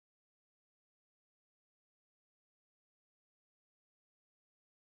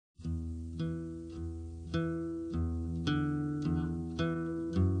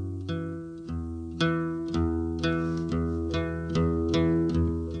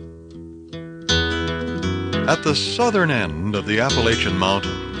At the southern end of the Appalachian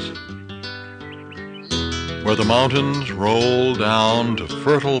Mountains, where the mountains roll down to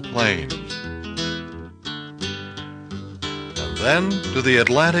fertile plains, and then to the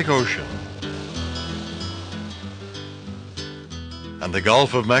Atlantic Ocean and the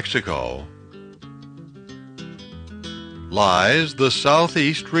Gulf of Mexico, lies the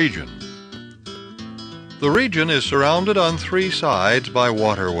Southeast region. The region is surrounded on three sides by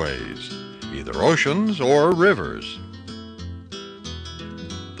waterways, either oceans or rivers.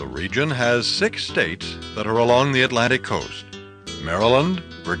 The region has 6 states that are along the Atlantic coast: Maryland,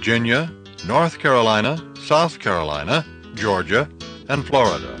 Virginia, North Carolina, South Carolina, Georgia, and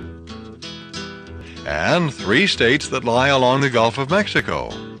Florida. And 3 states that lie along the Gulf of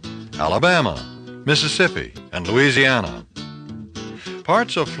Mexico: Alabama, Mississippi, and Louisiana.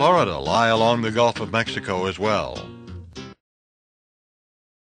 Parts of Florida lie along the Gulf of Mexico as well.